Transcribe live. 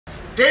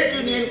Trade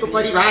युनियनको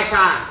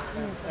परिभाषा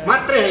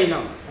मात्रै होइन,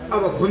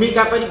 अब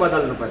भूमिका पनि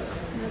बदल्नुपर्छ।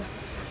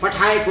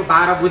 पठाएको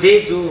 12 बुँदे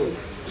जो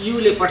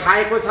युले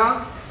पठाएको छ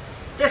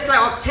त्यसलाई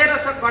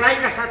अक्षरशः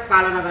कडाइका साथ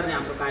पालना गर्ने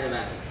हाम्रो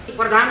कार्यभार हो।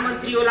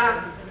 प्रधानमन्त्री होला,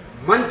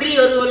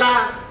 मन्त्रीहरू होला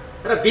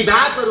र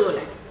विभागहरू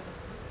होला,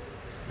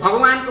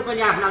 भगवानको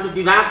पनि आफ्नो आफ्नो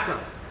विभाग छ।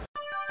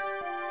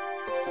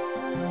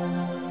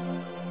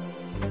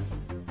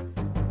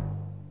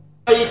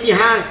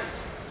 इतिहास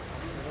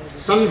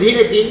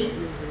सम्झिने दिन,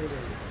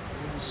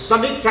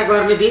 समीक्षा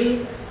गर्ने दिन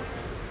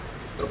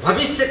र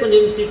भविष्यको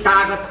निम्ति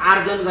ताकत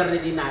आर्जन गर्ने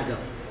दिन आज।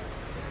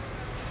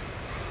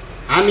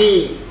 हामी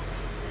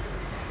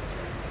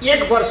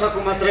 1 वर्षको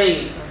मात्रै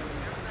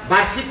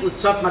वार्षिक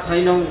उत्सवमा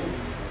छैनौँ,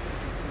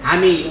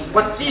 हामी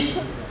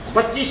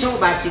 25औं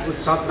वार्षिक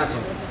उत्सवमा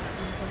छौँ।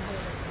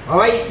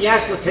 हवाई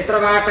इतिहासको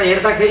क्षेत्रबाट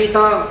हेर्दाखेरि त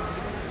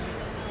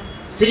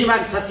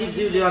श्रीमान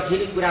सचिवज्यूले अघि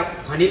नै कुरा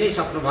भनि नै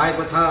सक्नु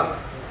भएको छ।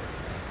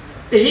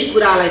 त्यही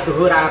कुरालाई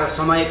दोहोऱ्याएर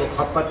समयको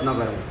खपत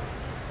नगरौँ।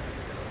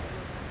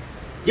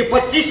 यो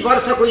 25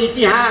 वर्षको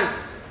इतिहास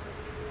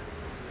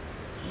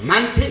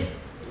मान्छे,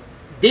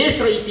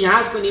 देश र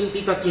इतिहासको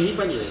निम्ति त केही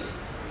पनि होइन।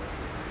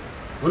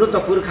 हुनु त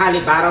पुर्खाले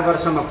 12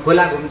 वर्षमा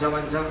खोला घुम्छ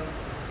भन्छ,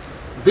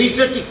 2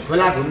 चोटि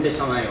खोला घुम्ने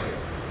समय हो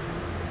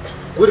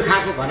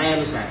पुर्खाको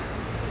भनाइअनुसार।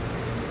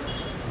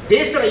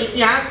 देश र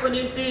इतिहासको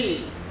निम्ति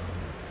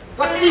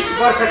 25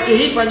 वर्ष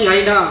केही पनि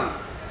होइन,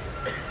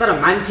 तर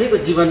मान्छेको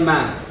जीवनमा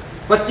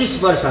 25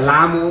 वर्ष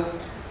लामो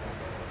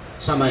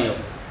समय हो।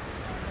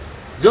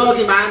 जो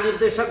अघि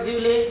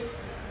महानिर्देशकज्यूले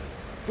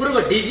पूर्व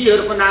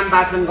डिजीहरूको नाम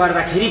वाचन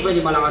गर्दाखेरि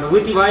पनि मलाई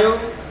अनुभूति भयो।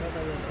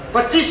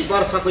 25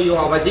 वर्षको यो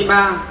अवधिमा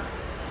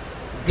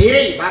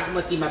धेरै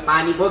बागमतीमा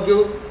पानी बग्यो,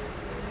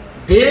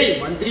 धेरै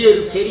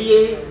मन्त्रीहरू फेरिए,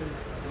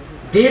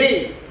 धेरै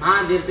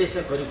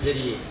महानिर्देशकहरू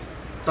फेरिए,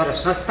 तर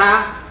संस्था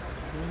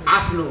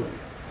आफ्नो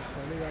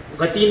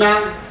गतिमा,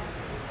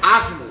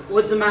 आफ्नो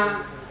ओजमा,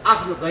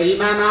 आफ्नो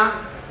गरिमामा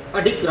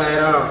अडिग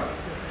रहेर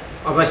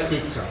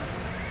अवस्थित छ।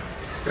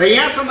 र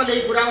यहाँसम्म ल्याइ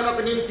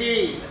पुर्याउनको निम्ति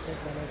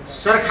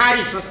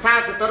सरकारी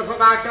संस्थाको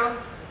तर्फबाट,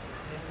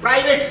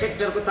 प्राइभेट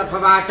सेक्टरको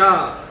तर्फबाट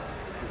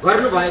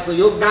गर्नुभएको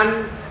योगदान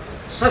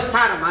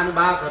संस्था र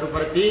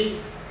महानुभावहरूप्रति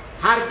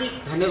हार्दिक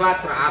धन्यवाद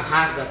र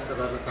आभार व्यक्त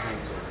गर्न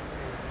चाहन्छु।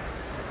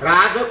 र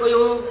आजको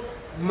यो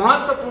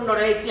महत्त्वपूर्ण र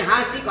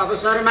ऐतिहासिक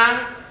अवसरमा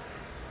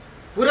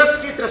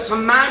पुरस्कृत र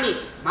सम्मानित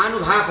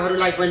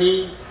महानुभावहरूलाई पनि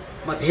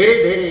म धेरै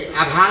धेरै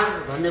आभार,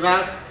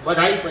 धन्यवाद,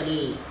 बधाई पनि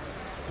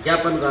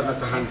ज्ञापन गर्न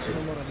चाहन्छु।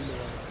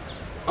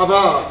 अब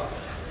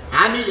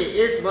हामीले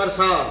यस वर्ष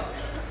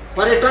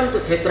पर्यटनको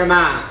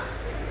क्षेत्रमा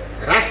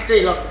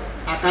राष्ट्रिय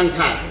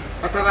आकांक्षा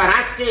अथवा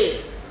राष्ट्रिय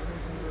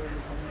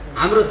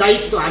हाम्रो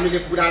दायित्व हामीले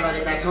पुरा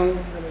गरेका छौँ।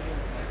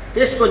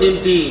 त्यसको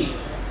निम्ति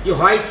यो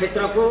हवाई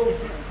क्षेत्रको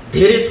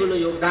धेरै ठुलो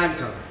योगदान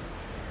छ।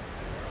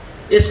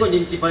 यसको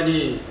निम्ति पनि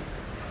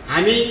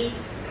हामी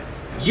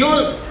यो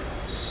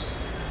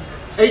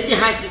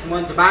ऐतिहासिक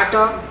मञ्चबाट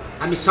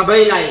हामी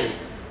सबैलाई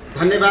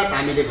धन्यवाद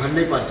हामीले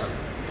भन्नै पर्छ।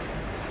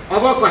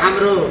 अबको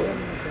हाम्रो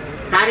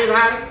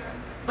कार्यभार,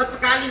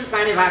 तत्कालीन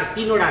कार्यभार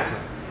 3वटा छ।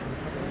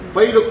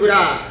 पहिलो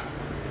कुरा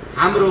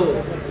हाम्रो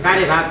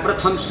कार्यभार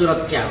प्रथम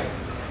सुरक्षा हो।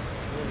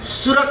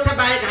 सुरक्षा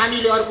बाहेक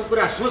हामीले अर्को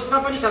कुरा सोच्न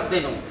पनि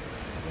सक्दैनौँ।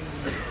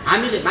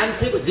 हामीले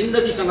मान्छेको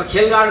जिन्दगीसँग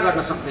खेलवाड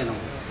गर्न सक्दैनौँ।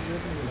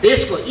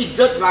 देशको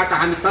इज्जतबाट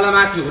हामी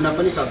तलमाथि हुन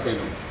पनि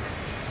सक्दैनौँ।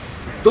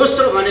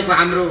 दोस्रो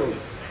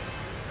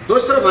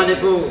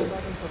भनेको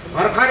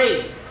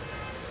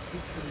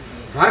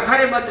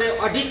भर्खरै मात्रै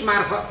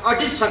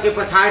अडिट सके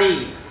पछाडि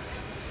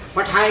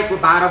पठाएको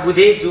 12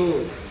 बुँदे जो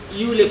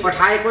युले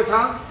पठाएको छ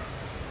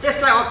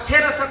त्यसलाई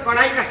अक्षरशः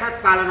कडाइका साथ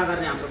पालना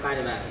गर्ने हाम्रो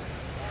कार्यभार हो।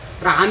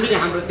 र हामीले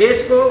हाम्रो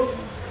देशको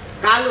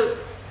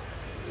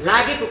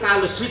लागेको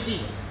कालो सूची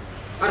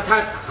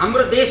अर्थात्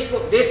हाम्रो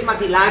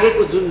देशमाथि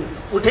लागेको जुन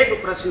उठेको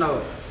प्रश्न हो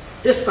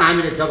त्यसको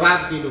हामीले जवाब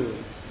दिनु।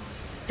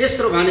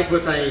 तेस्रो भनेको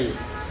चाहिँ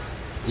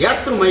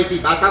यात्रुमैत्री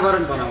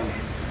वातावरण बनाउनु।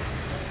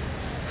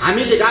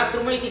 हामीले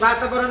यात्रुमैत्री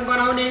वातावरण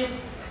बनाउने,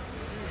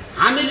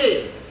 हामीले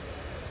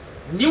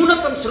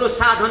न्यूनतम स्रोत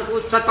साधनको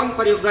उच्चतम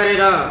प्रयोग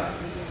गरेर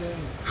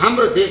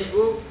हाम्रो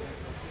देशको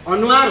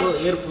अनुहार हो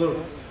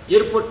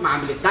एयरपोर्टमा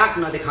हामीले दाग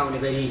नदेखाउने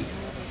गरी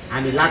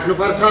हामी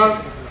लाग्नुपर्छ।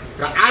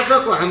 र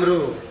आजको हाम्रो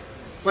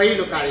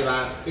पहिलो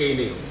कार्यभार यही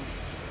नै हो।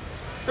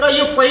 र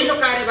यो पहिलो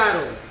कार्यभार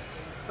हो।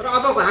 र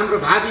अबको हाम्रो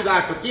भावी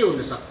बाटो के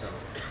हुन सक्छ?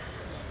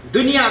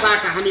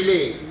 दुनियाँबाट हामीले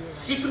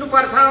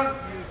सिक्नुपर्छ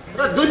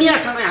र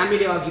दुनियाँसँगै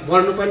हामीले अघि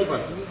बढ्नु पनि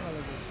पर्छ।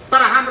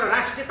 तर हाम्रो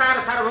राष्ट्रियता र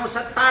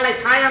सार्वभौमसत्तालाई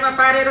छायामा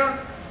पारेर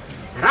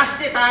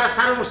राष्ट्रियता र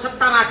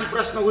सार्वभौमसत्तामाथि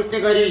प्रश्न उठ्ने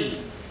गरी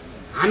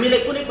हामीले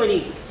कुनै पनि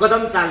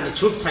कदम चाल्ने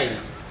छुट छैन।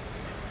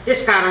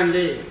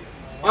 त्यसकारणले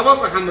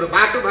अबको हाम्रो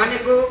बाटो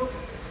भनेको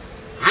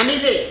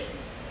हामीले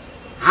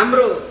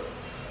हाम्रो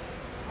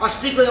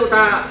अस्तिको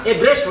एउटा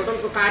एभरेस्ट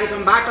होटलको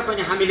कार्यक्रमबाट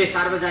पनि हामीले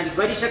सार्वजनिक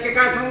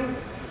गरिसकेका छौँ।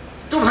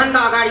 त्योभन्दा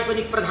अगाडि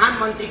पनि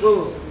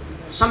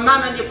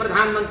सम्माननीय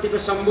प्रधानमन्त्रीको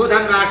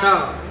सम्बोधनबाट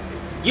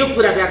यो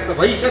कुरा व्यक्त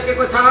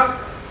भइसकेको छ।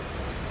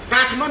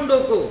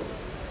 काठमाडौँको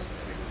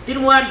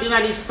त्रिभुवन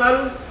विमानस्थल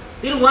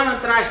त्रिभुवन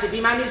अन्तर्राष्ट्रिय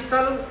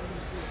विमानस्थल,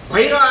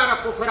 भैरवा र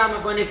पोखरामा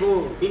बनेको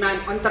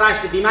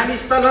अन्तर्राष्ट्रिय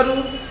विमानस्थलहरू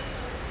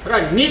र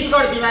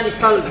निजगढ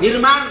विमानस्थल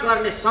निर्माण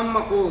गर्ने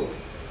सम्मको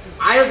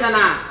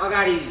आयोजना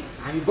अगाडि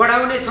हामी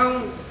बढाउनेछौँ,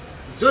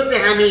 जो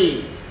चाहिँ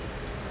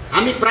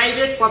हामी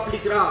प्राइभेट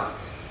पब्लिक र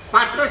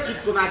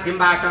पार्टनरसिपको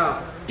माध्यमबाट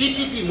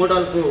टिपिपी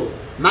मोडलको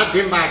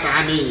माध्यमबाट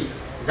हामी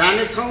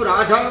जानेछौँ र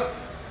अझ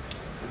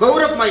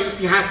गौरवमय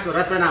इतिहासको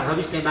रचना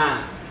भविष्यमा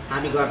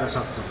हामी गर्न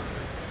सक्छौँ।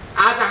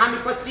 आज हामी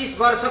 25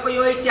 वर्षको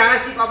यो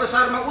ऐतिहासिक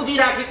अवसरमा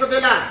उभिराखेको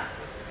बेला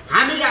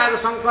हामीले आज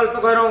सङ्कल्प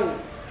गरौँ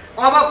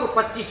अबको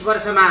 25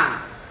 वर्षमा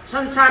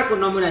संसारको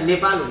नमुना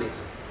नेपाल हुनेछ।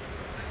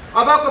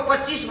 अबको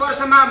 25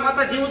 वर्षमा म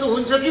त जिउँदो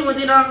हुन्छ कि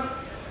हुँदिन,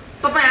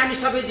 तपाईँ हामी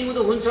सबै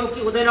जिउँदो हुन्छौँ कि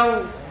हुँदैनौँ,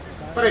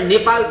 तर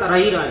नेपाल त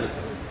रहिरहनेछ,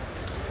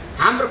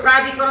 हाम्रो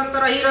प्राधिकरण त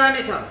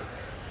रहिरहनेछ,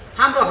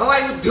 हाम्रो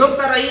हवाई उद्योग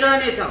त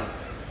रहिरहनेछ।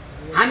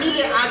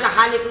 हामीले आज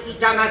हालेको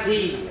इँटामाथि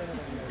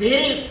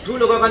धेरै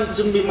ठुलो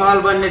गगनचुम्बी महल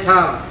बन्नेछ,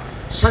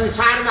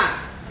 संसारमा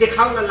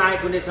देखाउन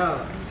लायक हुनेछ,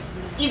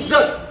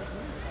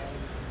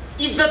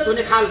 इज्जत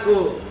हुने खालको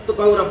त्यो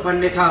गौरव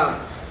बन्नेछ।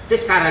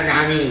 त्यसकारणले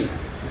हामी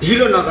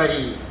ढिलो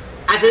नगरी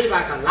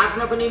आजैबाट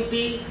लाग्नको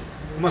निम्ति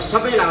म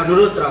सबैलाई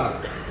अनुरोध र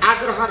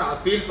आग्रह र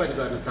अपिल पनि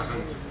गर्न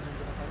चाहन्छु।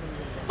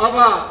 अब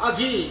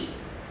अघि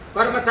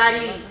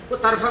कर्मचारीको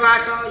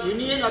तर्फबाट,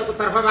 युनियनहरूको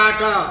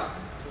तर्फबाट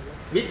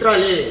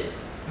मित्रले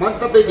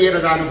मन्तव्य दिएर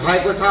जानु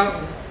भएको छ।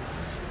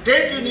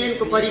 ट्रेड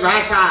युनियनको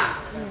परिभाषा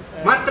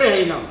मात्रै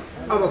होइन,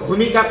 अब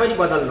भूमिका पनि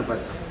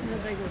बदल्नुपर्छ।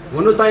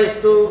 हुनु त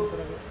यस्तो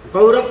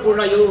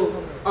गौरवपूर्ण यो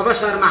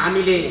अवसरमा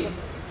हामीले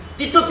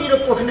तितो पिरो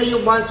पोख्ने यो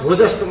मञ्च हो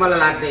जस्तो मलाई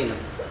लाग्दैन,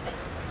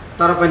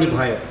 तर पनि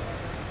भयो।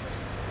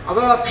 अब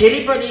फेरि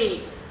पनि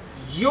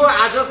यो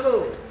आजको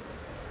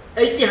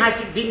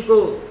ऐतिहासिक दिनको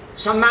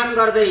सम्मान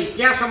गर्दै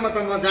त्यहाँसम्म त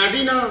म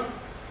जाँदिनँ,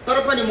 तर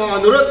पनि म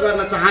अनुरोध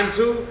गर्न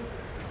चाहन्छु,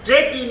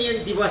 ट्रेड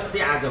युनियन दिवस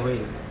चाहिँ आज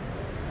होइन,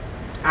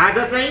 आज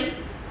चाहिँ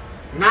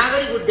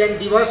नागरिक उड्डयन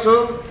दिवस हो।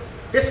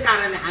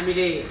 त्यसकारण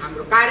हामीले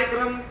हाम्रो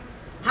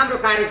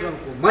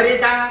कार्यक्रमको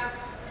मर्यादा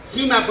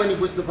सीमा पनि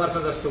बुझ्नुपर्छ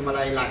जस्तो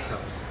मलाई लाग्छ।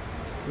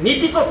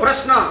 नीतिको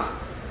प्रश्न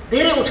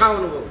धेरै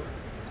उठाउनुभयो,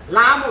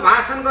 लामो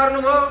भाषण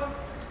गर्नुभयो,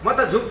 म त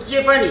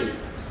झुक्किए पनि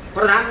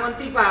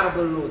प्रधानमन्त्री पाएर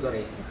बोल्नु हुँदो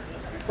रहेछ।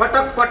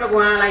 पटक पटक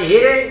उहाँलाई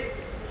हेरे,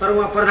 तर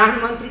उहाँ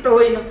प्रधानमन्त्री त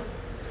होइन।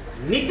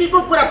 नीतिको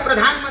कुरा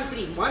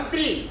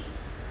मन्त्री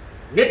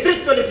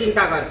नेतृत्वले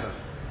चिन्ता गर्छ।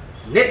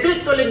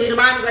 नेतृत्वले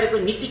निर्माण गरेको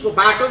नीतिको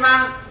बाटोमा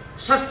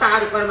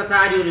संस्थाहरू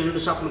कर्मचारीहरू हिँड्नु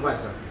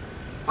सक्नुपर्छ,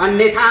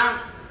 अन्यथा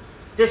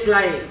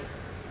त्यसलाई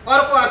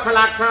अर्को अर्थ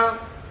लाग्छ,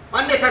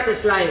 अन्यथा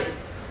त्यसलाई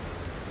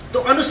त्यो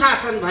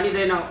अनुशासन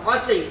भनिँदैन,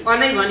 अझै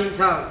अनै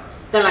भनिन्छ,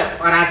 त्यसलाई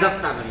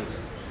अराजकता भनिन्छ।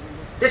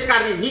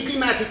 त्यसकारणले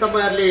नीतिमाथि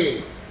तपाईँहरूले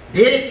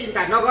धेरै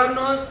चिन्ता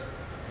नगर्नुहोस्।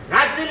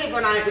 राज्यले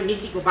बनाएको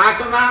नीतिको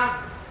बाटोमा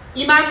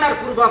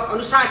इमान्दारपूर्वक,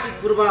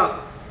 अनुशासितपूर्वक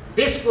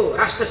देशको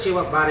राष्ट्र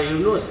सेवक भएर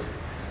हिँड्नुहोस्।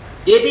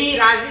 यदि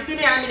राजनीति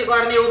नै हामीले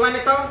गर्ने हो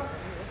भने त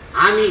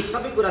हामी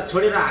सबै कुरा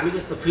छोडेर हामी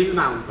जस्तो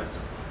फिल्डमा आउनुपर्छ।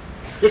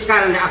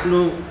 त्यसकारणले आफ्नो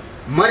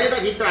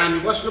मर्यादाभित्र हामी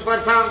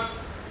बस्नुपर्छ।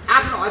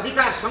 आफ्नो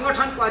अधिकार,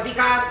 सङ्गठनको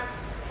अधिकार,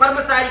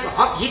 कर्मचारीको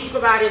हक हितको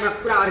बारेमा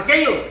कुरा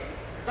अर्कै हो,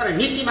 तर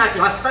नीतिमाथि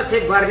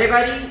हस्तक्षेप गर्ने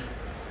गरी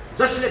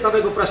जसले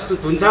तपाईँको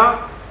प्रस्तुत हुन्छ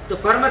त्यो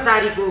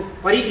कर्मचारीको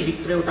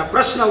परिधिभित्र एउटा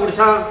प्रश्न उठ्छ।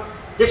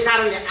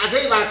 त्यसकारणले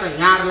आजैबाट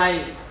यहाँहरूलाई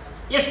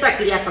यस्ता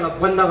क्रियाकलाप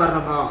बन्द गर्न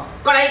म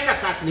कडाइका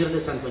साथ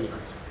निर्देशन पनि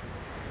गर्छु।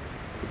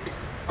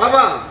 अब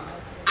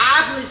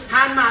आफ्नो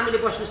स्थानमा हामीले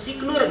बस्न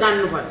सिक्नु र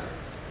जान्नुपर्छ,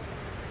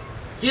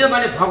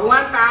 किनभने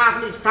भगवान त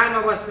आफ्नो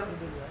स्थानमा बस्छ।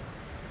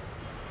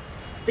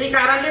 त्यही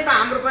कारणले त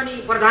हाम्रो पनि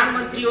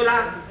प्रधानमन्त्री होला,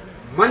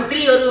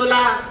 मन्त्रीहरू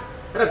होला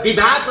र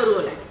विभागहरू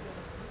होला।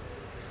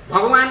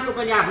 भगवानको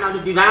पनि आफ्नो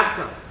आफ्नो विभाग छ।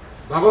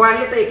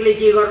 भगवानले त एक्लै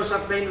के गर्न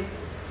सक्दैन।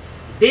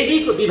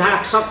 देवीको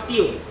विभाग शक्ति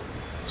हो,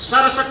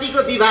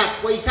 सरस्वतीको विभाग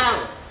पैसा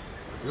हो,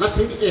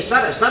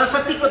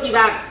 सरस्वतीको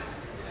विभाग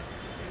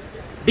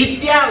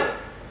विद्या हो,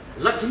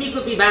 लक्ष्मीको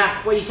विभाग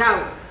पैसा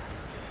हो,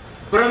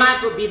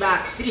 ब्रह्माको विभाग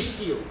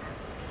सृष्टि हो।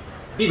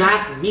 विभाग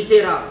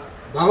मिचेर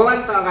भगवान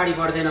त अगाडि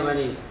बढ्दैन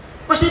भने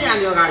कसरी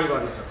हामी अगाडि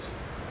बढ्न सक्छौँ?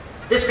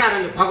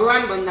 त्यसकारणले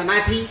भगवानभन्दा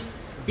माथि,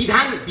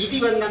 विधान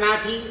विधिभन्दा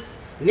माथि,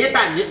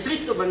 नेता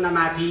नेतृत्वभन्दा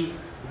माथि,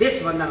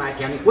 देशभन्दा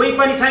माथि हामी कोही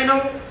पनि छैनौँ।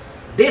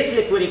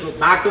 देशले कोरेको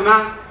बाटोमा,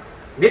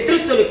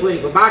 नेतृत्वले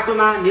कोरेको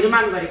बाटोमा,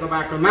 निर्माण गरेको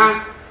बाटोमा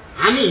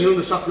हामी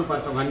हिँड्नु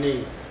सक्नुपर्छ भन्ने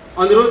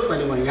अनुरोध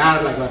पनि म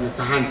यहाँहरूलाई गर्न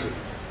चाहन्छु।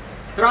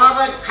 र अब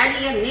खालि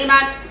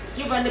यहाँ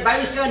के भन्ने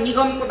वायु सेवा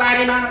निगमको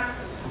बारेमा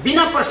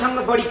बिना प्रसङ्ग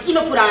बढी किन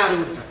कुराहरू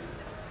उठ्छ?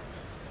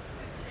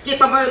 के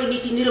तपाईँहरू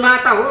नीति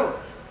निर्माता हो?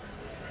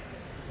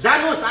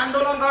 जानुहोस्,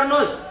 आन्दोलन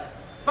गर्नुहोस्,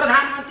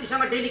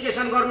 प्रधानमन्त्रीसँग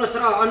डेलिगेसन गर्नुहोस्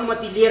र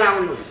अनुमति लिएर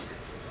आउनुहोस्।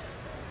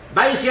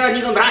 वायु सेवा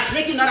निगम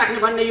राख्ने कि नराख्ने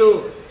भन्ने यो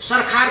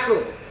सरकारको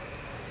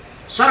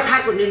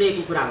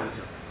निर्णयको कुरा हुन्छ।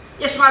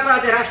 यसमा त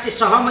अझै राष्ट्रिय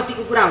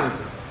सहमतिको कुरा हुन्छ।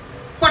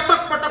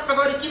 पटक पटक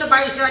तपाईँहरू किन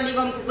वायु सेवा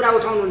निगमको कुरा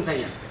उठाउनुहुन्छ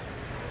यहाँ?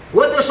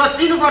 हो, त्यो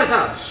सच्चिनुपर्छ,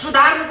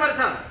 सुधार्नुपर्छ,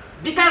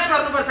 विकास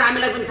गर्नुपर्छ,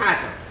 हामीलाई पनि थाहा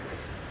छ।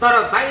 तर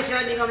वायु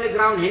सेवा निगमले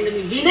ग्राउन्ड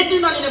ह्यान्डलिङ लिने कि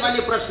नलिने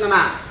भन्ने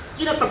प्रश्नमा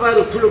किन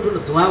तपाईँहरू ठुलो ठुलो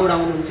धुवा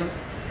उडाउनुहुन्छ?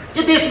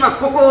 यो देशमा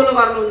कोकोहोलो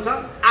गर्नुहुन्छ,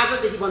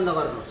 आजदेखि बन्द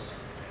गर्नुहोस्।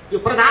 यो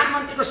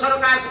प्रधानमन्त्रीको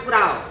सरकारको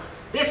कुरा हो,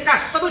 देशका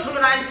सबै ठुलो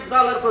राजनीतिक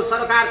दलहरूको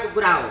सरकारको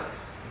कुरा हो।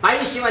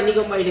 वायु सेवा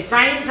निगम अहिले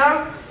चाहिन्छ,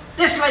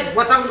 त्यसलाई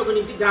बचाउनको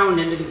निम्ति ग्राउन्ड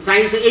ह्यान्डलिङ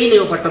चाहिन्छ। यही नै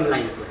हो बट्टम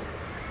लाइन कुरा।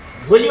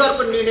 भोलि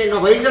अर्को निर्णय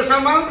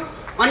नभइन्जेलसम्म,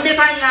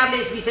 अन्यथा यहाँहरूले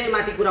यस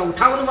विषयमाथि कुरा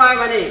उठाउनु भयो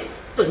भने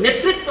त्यो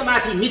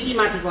नेतृत्वमाथि,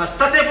 नीतिमाथिको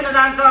हस्तक्षेप हुन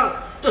जान्छ।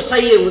 त्यो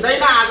सही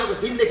हुँदैन। आजको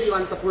दिनदेखि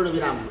अन्त पूर्ण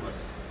विराम हुनुपर्छ।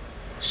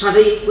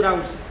 सधैँ यही कुरा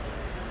उठ्छ,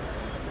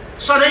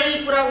 सधैँ यही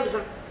कुरा उठ्छ।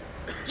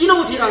 किन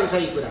उठिरहन्छ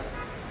यी कुरा?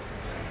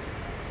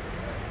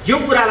 यो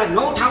कुरालाई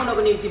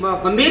नउठाउनको निम्ति म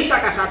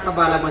गम्भीरताका साथ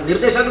तपाईँलाई म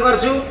निर्देशन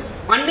गर्छु।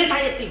 अन्यथा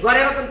यति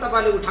गरेर पनि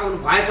तपाईँले उठाउनु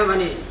भएछ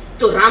भने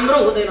त्यो राम्रो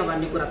हुँदैन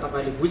भन्ने कुरा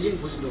तपाईँले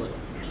बुझ्नु होला।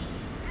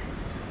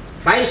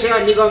 वायु सेवा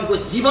निगमको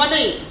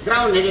जीवनै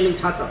ग्राउन्ड ह्यान्डलिङ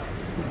छ त।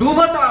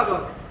 डुबो त अब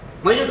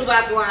मैले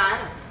डुबाएको आएर,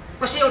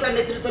 कसै एउटा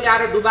नेतृत्वले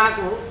आएर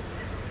डुबाएको हो।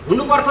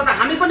 हुनुपर्थ्यो त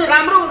हामी पनि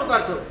राम्रो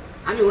हुनुपर्थ्यो।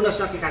 हामी हुन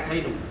सकेका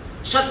छैनौँ।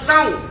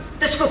 सच्याउँ,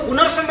 त्यसको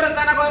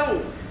पुनर्संरचना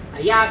गरौँ।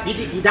 या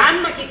विधि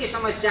विधानमा के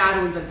समस्याहरू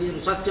हुन्छन्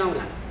तिनीहरू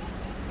सच्याउला।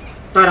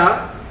 तर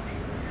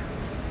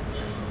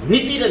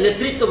नीति र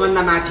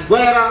नेतृत्वभन्दा माथि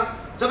गएर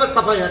जब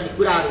तपाईँहरूले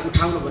कुराहरू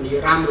उठाउनु भने यो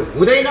राम्रो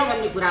हुँदैन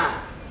भन्ने कुरा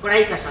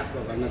कडाइका साथ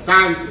म भन्न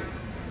चाहन्छु।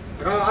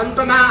 र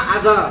अन्तमा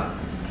आज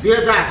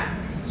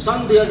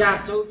सन्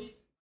 2024